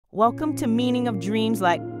Welcome to meaning of dreams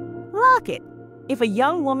like Locket. If a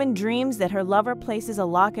young woman dreams that her lover places a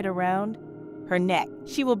locket around her neck,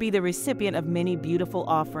 she will be the recipient of many beautiful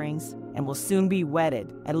offerings and will soon be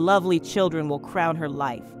wedded, and lovely children will crown her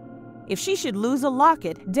life. If she should lose a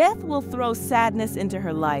locket, death will throw sadness into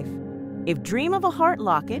her life. If dream of a heart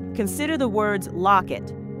locket, consider the words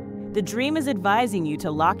locket. The dream is advising you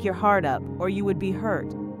to lock your heart up or you would be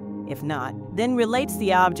hurt. If not, then relates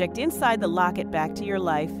the object inside the locket back to your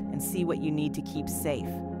life and see what you need to keep safe.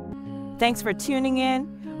 Thanks for tuning in.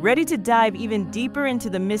 Ready to dive even deeper into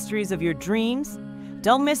the mysteries of your dreams?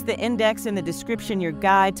 Don't miss the index in the description, your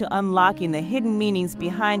guide to unlocking the hidden meanings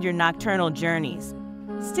behind your nocturnal journeys.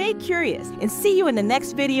 Stay curious and see you in the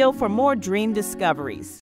next video for more dream discoveries.